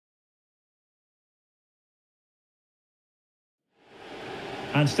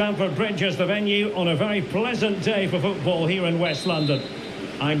And Stamford Bridge is the venue on a very pleasant day for football here in West London.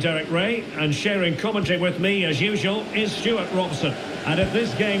 I'm Derek Ray, and sharing commentary with me, as usual, is Stuart Robson. And if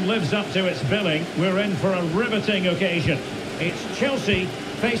this game lives up to its billing, we're in for a riveting occasion. It's Chelsea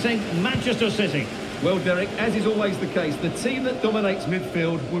facing Manchester City. Well, Derek, as is always the case, the team that dominates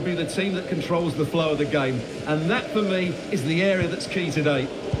midfield will be the team that controls the flow of the game. And that, for me, is the area that's key today.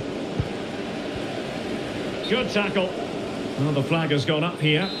 Good tackle. Well, the flag has gone up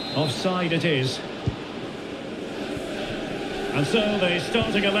here. Offside it is. And so the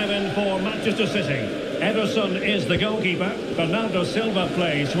starting 11 for Manchester City. Ederson is the goalkeeper. Bernardo Silva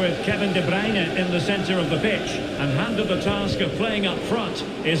plays with Kevin De Bruyne in the centre of the pitch. And handed the task of playing up front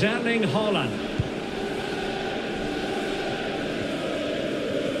is Erling Haaland.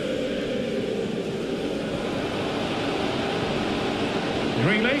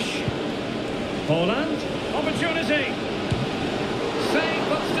 Grealish. Haaland. Opportunity. Save,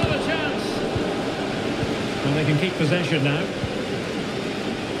 but still a chance. And they can keep possession now.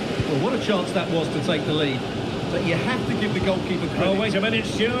 Well, what a chance that was to take the lead. But you have to give the goalkeeper credit. Oh, wait a minute,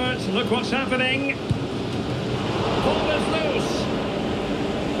 Stuart. Look what's happening. Ball is loose.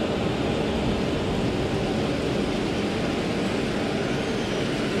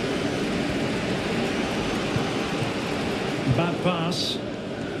 Bad pass.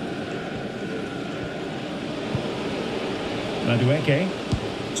 Madueke.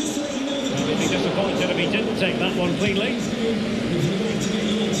 Well, he'd be disappointed if he didn't take that one cleanly.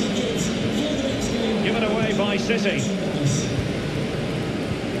 Given away by City.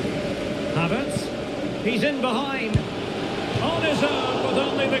 Havertz. He's in behind. On his own with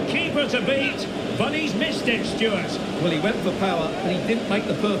only the keeper to beat. But he's missed it, Stuart. Well, he went for power, and he didn't make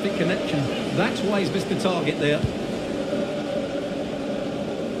the perfect connection. That's why he's missed the target there.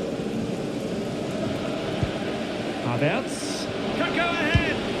 Havertz. Could go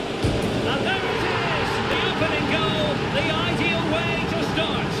ahead. And there it is. The opening goal. The ideal way to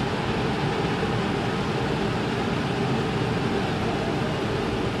start.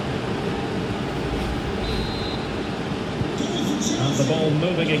 And the ball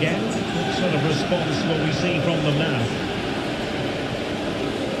moving again. What sort of response will we see from them now?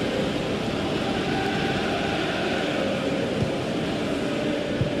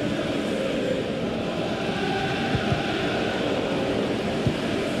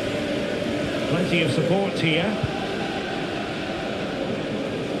 Plenty of support here.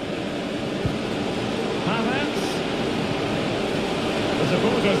 Havertz. The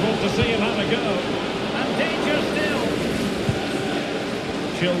supporters want to see him have a go. And danger still.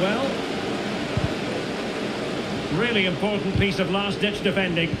 Chilwell. Really important piece of last-ditch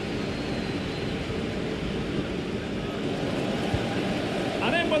defending.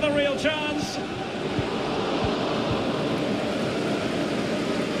 And in with a real chance.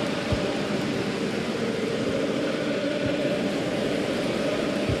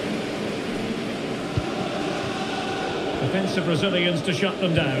 Defensive Brazilians to shut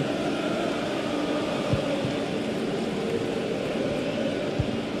them down.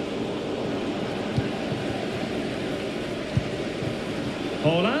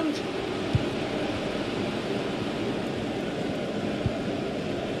 Haaland.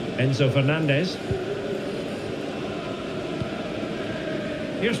 Enzo Fernandez.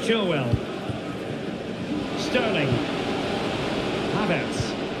 Here's Chilwell. Sterling. Havertz.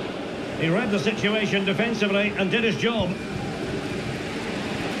 He read the situation defensively and did his job.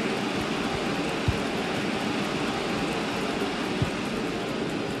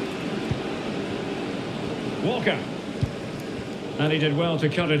 Walker. And he did well to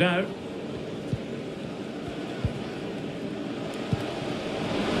cut it out.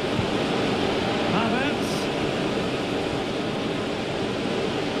 Havertz.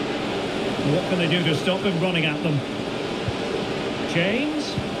 What can they do to stop him running at them?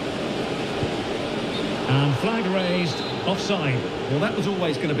 James. And flag raised, offside. Well, that was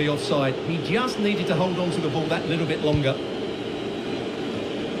always going to be offside. He just needed to hold on to the ball that little bit longer.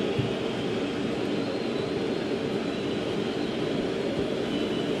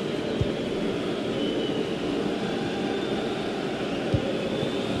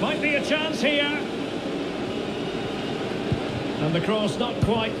 Might be a chance here. And the cross not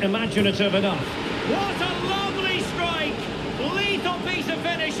quite imaginative enough. What a lovely strike! Lethal piece of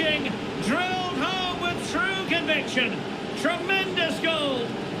finishing. Drilled home with true conviction. Tremendous goal.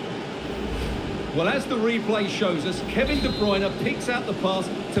 Well, as the replay shows us, Kevin De Bruyne picks out the pass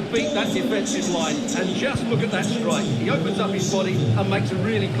to beat that defensive line. And just look at that strike. He opens up his body and makes a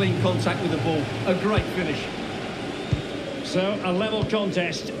really clean contact with the ball. A great finish. So, a level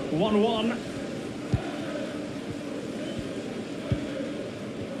contest, 1-1.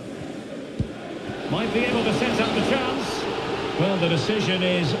 Might be able to set up the chance. Well, the decision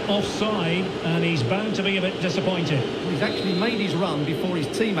is offside, and he's bound to be a bit disappointed. He's actually made his run before his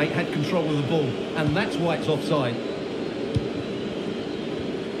teammate had control of the ball, and that's why it's offside.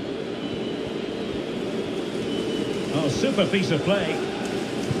 Oh, super piece of play.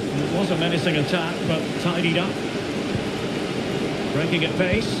 It was a menacing attack, but tidied up. Breaking at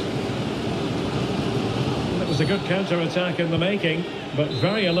pace. Well, it was a good counter-attack in the making, but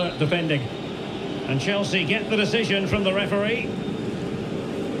very alert defending. And Chelsea get the decision from the referee.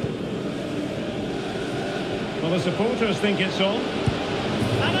 Well, the supporters think it's on.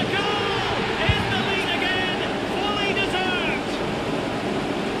 And a goal! In the lead again! Fully deserved!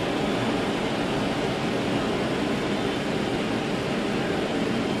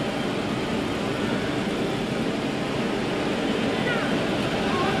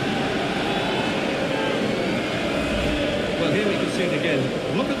 Well, here we can see it again.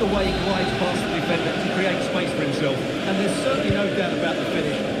 Look at the way he glides past the defender to create space for himself. And there's certainly no doubt about the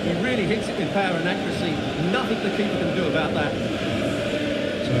finish. He really hits it with power and accuracy. Nothing the keeper can do about that.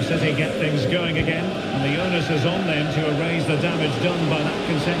 So City get things going again, and the onus is on them to erase the damage done by that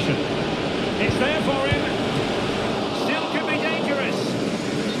concession. It's there for him. Still could be dangerous.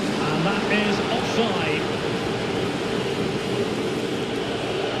 And that is offside.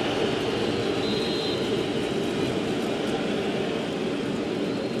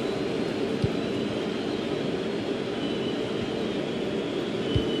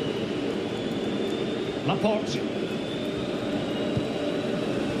 Laporte.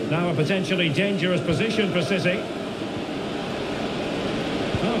 Now a potentially dangerous position for City.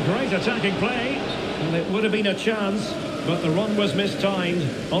 Oh, great attacking play. Well, it would have been a chance, but the run was mistimed.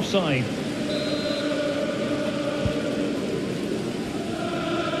 Offside.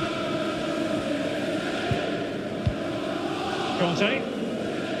 Conte.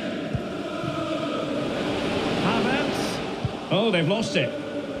 Havertz. Oh, they've lost it.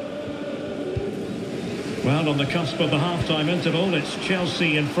 Well, on the cusp of the half-time interval, it's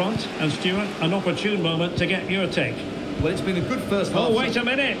Chelsea in front. And Stuart, an opportune moment to get your take. Well, it's been a good first half. Oh, wait a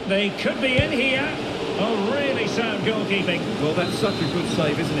minute. They could be in here. Oh, really sound goalkeeping. Well, that's such a good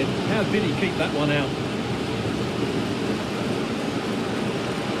save, isn't it? How did he keep that one out?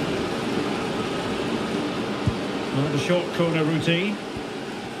 Oh, the short corner routine.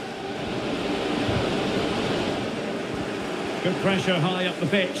 Good pressure high up the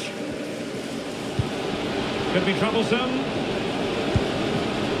pitch. Could be troublesome.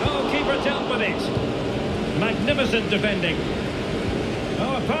 Oh, keeper dealt with it. Magnificent defending.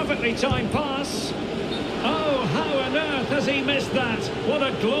 Oh, a perfectly timed pass. Oh, how on earth has he missed that? What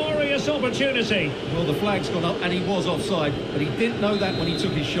a glorious opportunity. Well, the flag's gone up and he was offside, but he didn't know that when he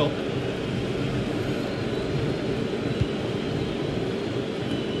took his shot.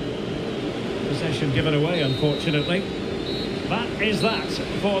 Possession given away, unfortunately. That is that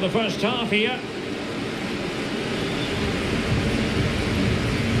for the first half here.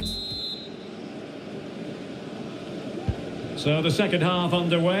 So the second half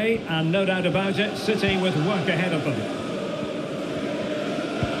underway, and no doubt about it, City with work ahead of them.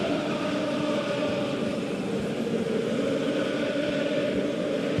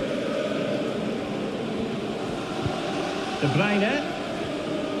 De Bruyne.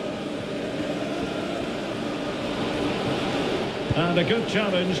 And a good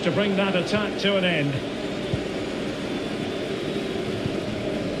challenge to bring that attack to an end.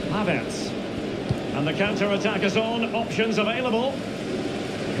 Havertz. And the counter-attack is on, options available.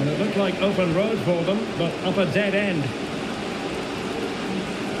 And it looked like open road for them, but up a dead end.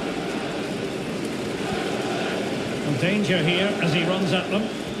 And danger here as he runs at them.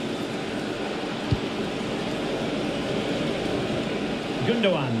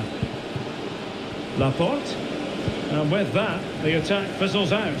 Gundogan. Laporte. And with that, the attack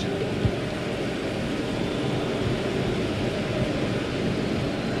fizzles out.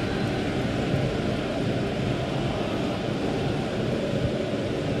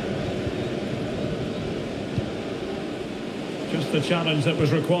 Just the challenge that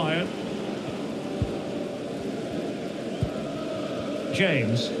was required.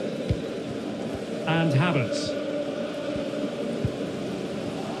 James. And Havertz.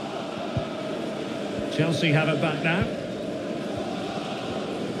 Chelsea have it back now.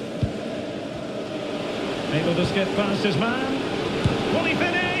 Able to skip past his man. Will he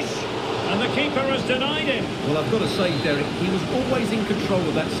finish? And the keeper has denied him. Well, I've got to say, Derek, he was always in control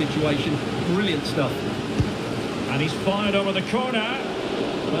of that situation. Brilliant stuff. And he's fired over the corner.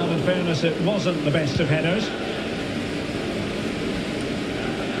 Well, in fairness, it wasn't the best of headers.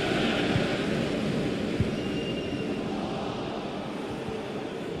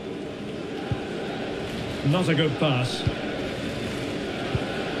 Not a good pass.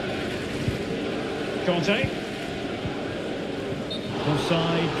 Conte.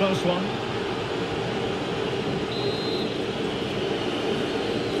 Offside, close one.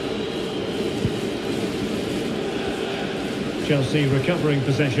 Chelsea recovering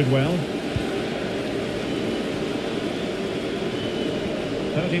possession well.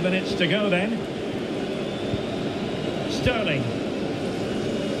 30 minutes to go then. Sterling.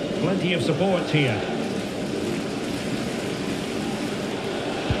 Plenty of support here.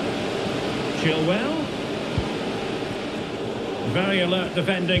 Chilwell. Very alert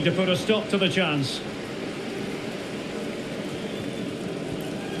defending to put a stop to the chance.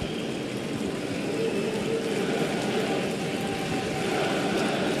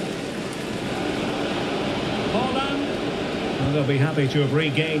 Holland. And they'll be happy to have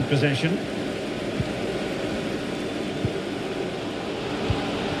regained possession.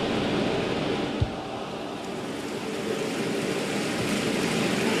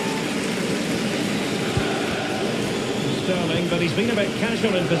 But he's been a bit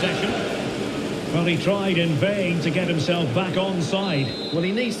casual in possession. Well, he tried in vain to get himself back on side. Well,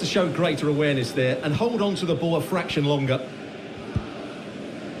 he needs to show greater awareness there and hold on to the ball a fraction longer.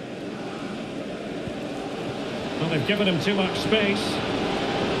 Well, they've given him too much space.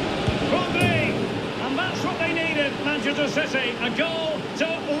 Rodri! And that's what they needed, Manchester City. A goal to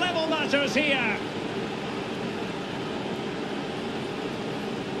level matters here.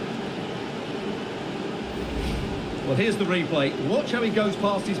 Well, here's the replay. Watch how he goes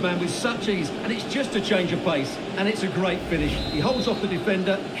past his man with such ease, and it's just a change of pace, and it's a great finish. He holds off the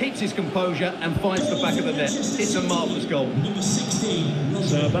defender, keeps his composure, and finds the back of the net. It's a marvellous goal. Number 16.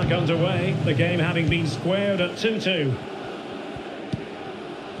 So back underway, the game having been squared at 2-2.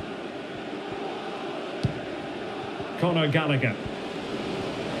 Conor Gallagher.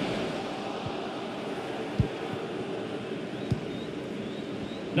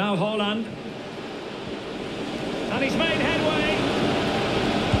 Now Holland. And he's made headway.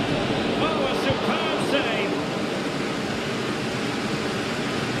 Oh, a superb save.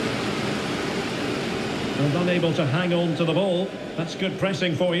 And unable to hang on to the ball. That's good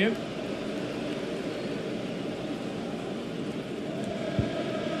pressing for you.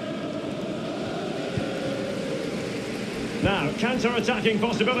 Now, counter-attacking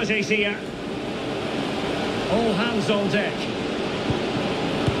possibilities here. All hands on deck.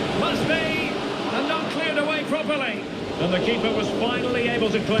 Must be. And not cleared away properly. And the keeper was finally able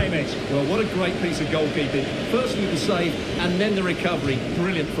to claim it. Well, what a great piece of goalkeeping. Firstly the save, and then the recovery.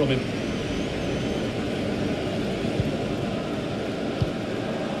 Brilliant from him.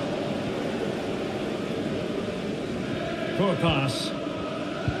 Poor pass.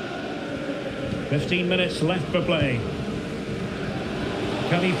 15 minutes left for play.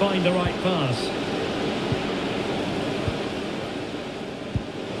 Can he find the right pass?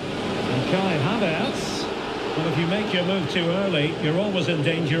 Kai Havertz. Well, if you make your move too early, you're always in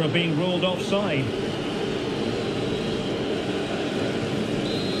danger of being ruled offside.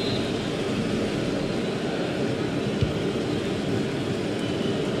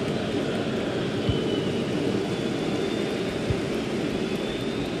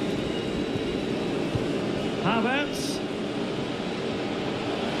 Havertz.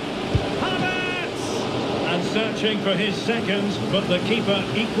 Searching for his second, but the keeper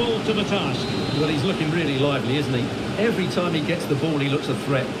equal to the task. Well, he's looking really lively, isn't he? Every time he gets the ball, he looks a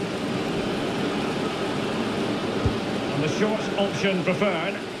threat. And the short option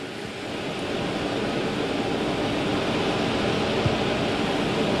preferred.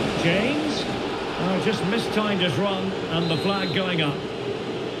 James. Oh, just mistimed his run, and the flag going up.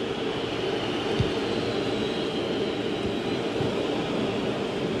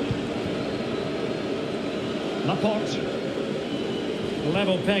 Laporte.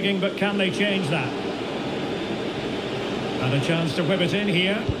 Level pegging, but can they change that? And a chance to whip it in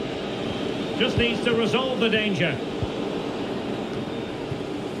here. Just needs to resolve the danger.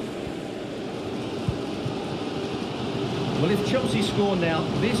 Well, if Chelsea score now,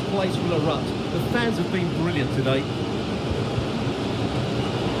 this place will erupt. The fans have been brilliant today.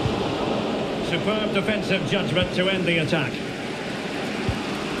 Superb defensive judgment to end the attack.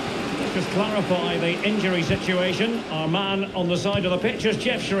 Just clarify the injury situation. Our man on the side of the pitch is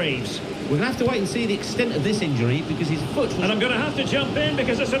Jeff Shreves. We'll have to wait and see the extent of this injury because his foot was... And I'm going to have to jump in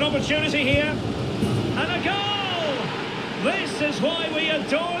because it's an opportunity here. And a goal! This is why we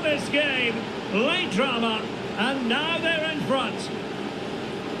adore this game. Late drama, and now they're in front.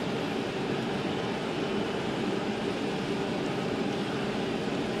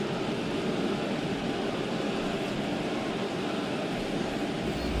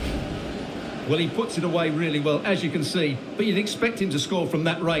 Well, he puts it away really well, as you can see. But you'd expect him to score from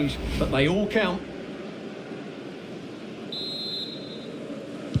that range. But they all count.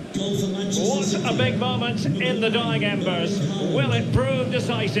 What a big moment in the dying embers. Will it prove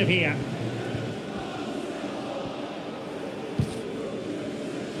decisive here?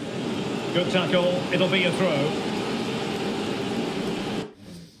 Good tackle. It'll be a throw.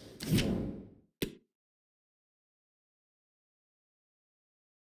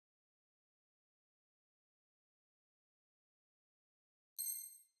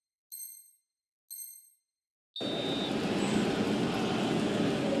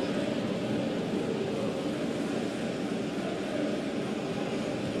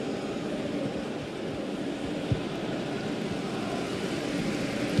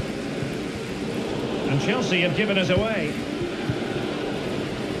 And Chelsea have given us away.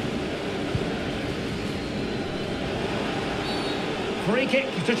 Free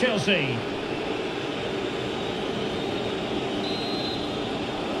kick to Chelsea.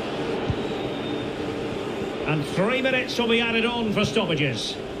 And 3 minutes will be added on for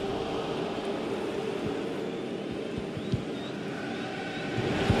stoppages.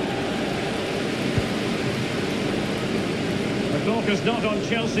 The clock is not on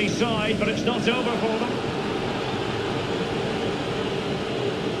Chelsea's side, but it's not over for them.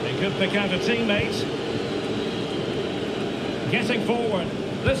 They could pick out a teammate. Getting forward.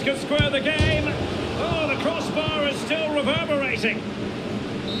 This could square the game. Oh, the crossbar is still reverberating.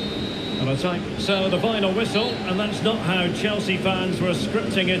 So the final whistle, and that's not how Chelsea fans were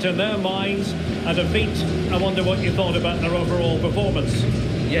scripting it in their minds. A defeat. I wonder what you thought about their overall performance.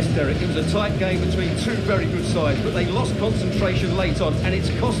 Yes, Derek, it was a tight game between two very good sides, but they lost concentration late on, and it's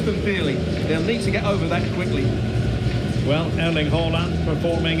cost them dearly. They'll need to get over that quickly. Well, Erling Haaland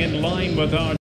performing in line with our